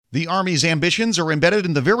The Army's ambitions are embedded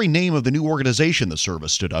in the very name of the new organization the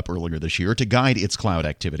service stood up earlier this year to guide its cloud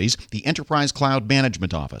activities, the Enterprise Cloud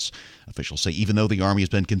Management Office. Officials say even though the Army has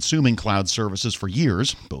been consuming cloud services for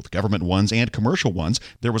years, both government ones and commercial ones,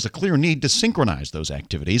 there was a clear need to synchronize those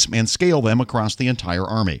activities and scale them across the entire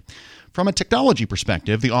Army. From a technology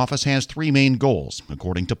perspective, the office has three main goals,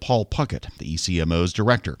 according to Paul Puckett, the ECMO's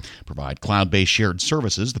director: provide cloud-based shared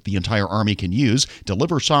services that the entire Army can use,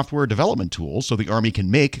 deliver software development tools so the Army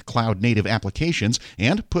can make cloud-native applications,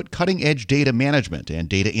 and put cutting-edge data management and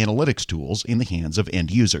data analytics tools in the hands of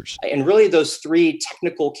end users. And really those three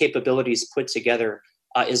technical capabilities put together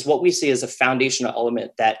is what we see as a foundational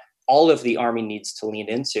element that all of the Army needs to lean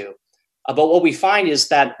into. But what we find is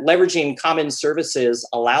that leveraging common services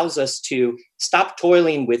allows us to stop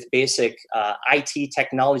toiling with basic IT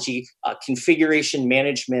technology, configuration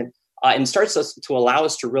management, and starts us to allow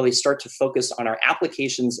us to really start to focus on our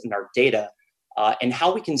applications and our data, and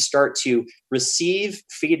how we can start to receive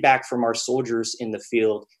feedback from our soldiers in the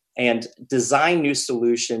field and design new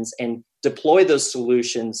solutions and deploy those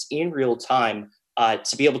solutions in real time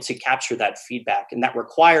to be able to capture that feedback. And that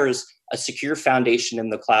requires a secure foundation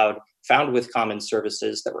in the cloud found with common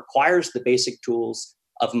services, that requires the basic tools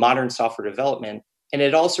of modern software development. And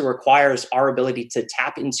it also requires our ability to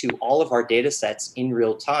tap into all of our data sets in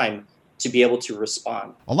real time to be able to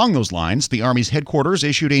respond. Along those lines, the Army's headquarters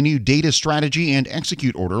issued a new data strategy and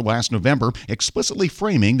execute order last November, explicitly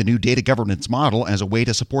framing the new data governance model as a way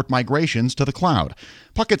to support migrations to the cloud.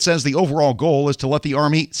 Puckett says the overall goal is to let the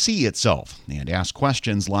Army see itself and ask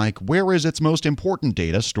questions like, where is its most important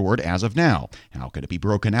data stored as of now? How could it be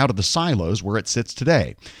broken out of the silos where it sits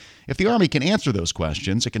today? If the Army can answer those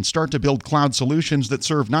questions, it can start to build cloud solutions that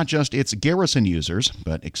serve not just its garrison users,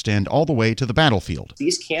 but extend all the way to the battlefield.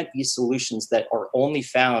 These can't be solutions that are only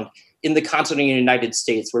found in the continental United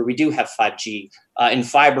States, where we do have 5G and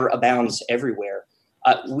fiber abounds everywhere.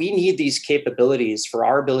 We need these capabilities for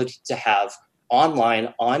our ability to have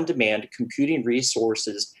online, on-demand computing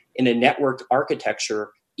resources in a networked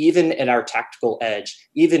architecture, even at our tactical edge,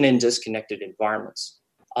 even in disconnected environments.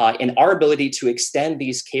 And our ability to extend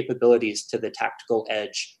these capabilities to the tactical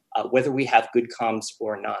edge, whether we have good comms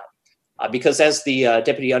or not. Because as the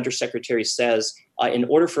Deputy Undersecretary says, in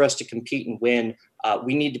order for us to compete and win,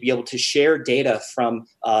 we need to be able to share data from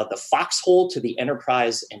the foxhole to the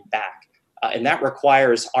enterprise and back. And that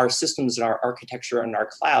requires our systems and our architecture and our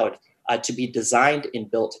cloud to be designed and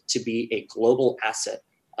built to be a global asset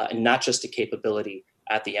and not just a capability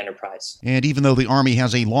at the enterprise. And even though the Army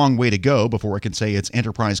has a long way to go before it can say its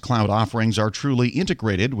enterprise cloud offerings are truly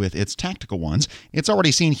integrated with its tactical ones, it's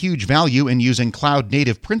already seen huge value in using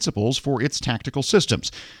cloud-native principles for its tactical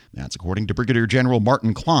systems. That's according to Brigadier General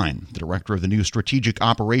Martin Klein, the director of the new Strategic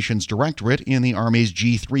Operations Directorate in the Army's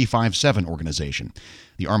G357 organization.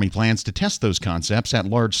 The Army plans to test those concepts at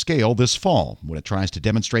large scale this fall when it tries to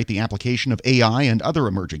demonstrate the application of AI and other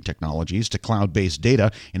emerging technologies to cloud-based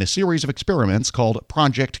data in a series of experiments called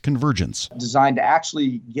Project Convergence. Designed to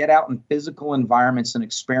actually get out in physical environments and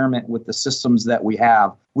experiment with the systems that we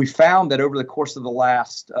have. We found that over the course of the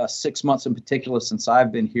last 6 months in particular, since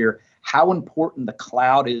I've been here, how important the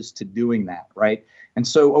cloud is to doing that, right? And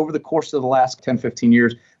so over the course of the last 10, 15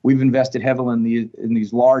 years, we've invested heavily in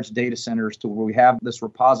these large data centers to where we have this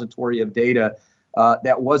repository of data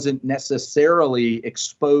that wasn't necessarily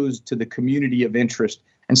exposed to the community of interest.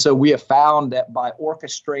 And so we have found that by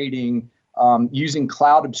orchestrating using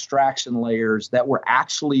cloud abstraction layers that we're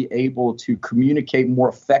actually able to communicate more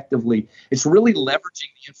effectively, it's really leveraging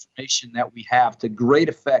the information that we have to great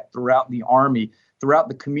effect throughout the Army, throughout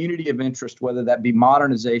the community of interest, whether that be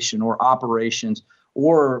modernization or operations,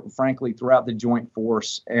 or frankly, throughout the joint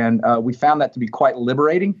force. And we found that to be quite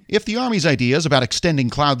liberating. If the Army's ideas about extending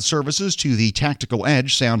cloud services to the tactical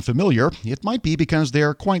edge sound familiar, it might be because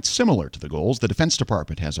they're quite similar to the goals the Defense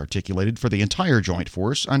Department has articulated for the entire joint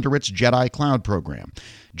force under its JEDI Cloud program.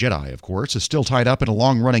 JEDI, of course, is still tied up in a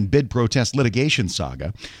long-running bid protest litigation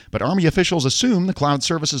saga, but Army officials assume the cloud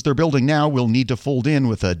services they're building now will need to fold in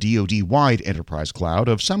with a DoD-wide enterprise cloud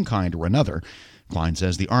of some kind or another. Klein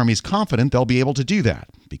says the Army's confident they'll be able to do that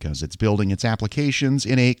because it's building its applications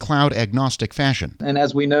in a cloud-agnostic fashion. And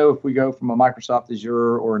as we know, if we go from a Microsoft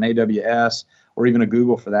Azure or an AWS or even a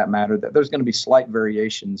Google for that matter, that there's going to be slight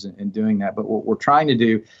variations in doing that. But what we're trying to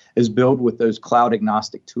do is build with those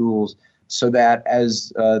cloud-agnostic tools so that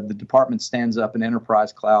as the department stands up an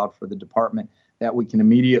enterprise cloud for the department, that we can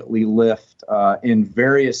immediately lift in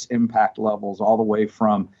various impact levels all the way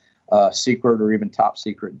from secret or even top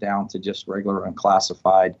secret down to just regular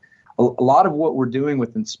unclassified. A lot of what we're doing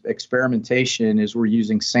with experimentation is we're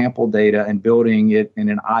using sample data and building it in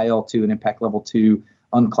an IL2, an impact level 2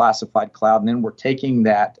 unclassified cloud. And then we're taking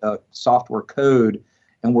that software code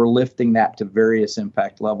and we're lifting that to various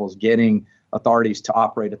impact levels, getting authorities to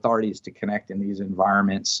operate, authorities to connect in these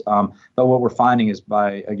environments. But what we're finding is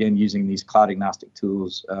by, again, using these cloud agnostic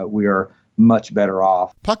tools, we are much better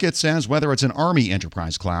off. Puckett says whether it's an Army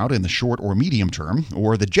enterprise cloud in the short or medium term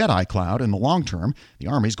or the JEDI cloud in the long term, the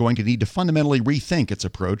Army is going to need to fundamentally rethink its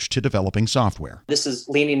approach to developing software. This is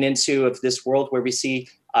leaning into this world where we see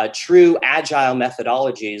true agile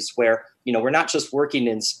methodologies where, we're not just working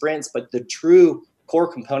in sprints, but the true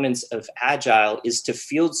core components of agile is to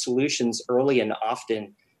field solutions early and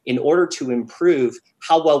often in order to improve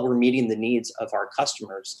how well we're meeting the needs of our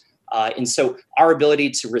customers. And so our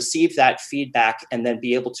ability to receive that feedback and then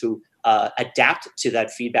be able to adapt to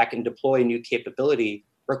that feedback and deploy a new capability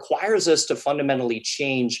requires us to fundamentally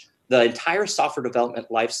change the entire software development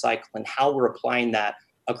lifecycle and how we're applying that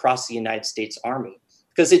across the United States Army.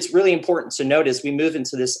 Because it's really important to note as we move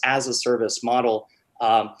into this as a service model,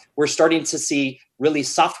 we're starting to see really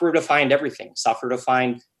software-defined everything,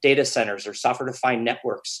 software-defined data centers or software-defined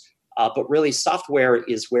networks. But really software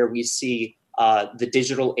is where we see the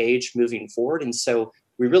digital age moving forward. And so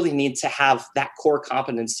we really need to have that core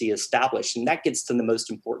competency established. And that gets to the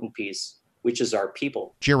most important piece, which is our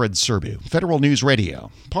people. Jared Serbu, Federal News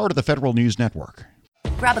Radio, part of the Federal News Network.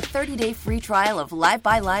 Grab a 30-day free trial of Live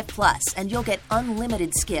by Live Plus, and you'll get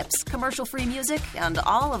unlimited skips, commercial-free music, and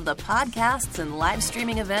all of the podcasts and live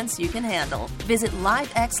streaming events you can handle. Visit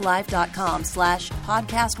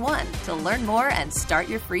livexlive.com/podcast1 to learn more and start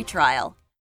your free trial.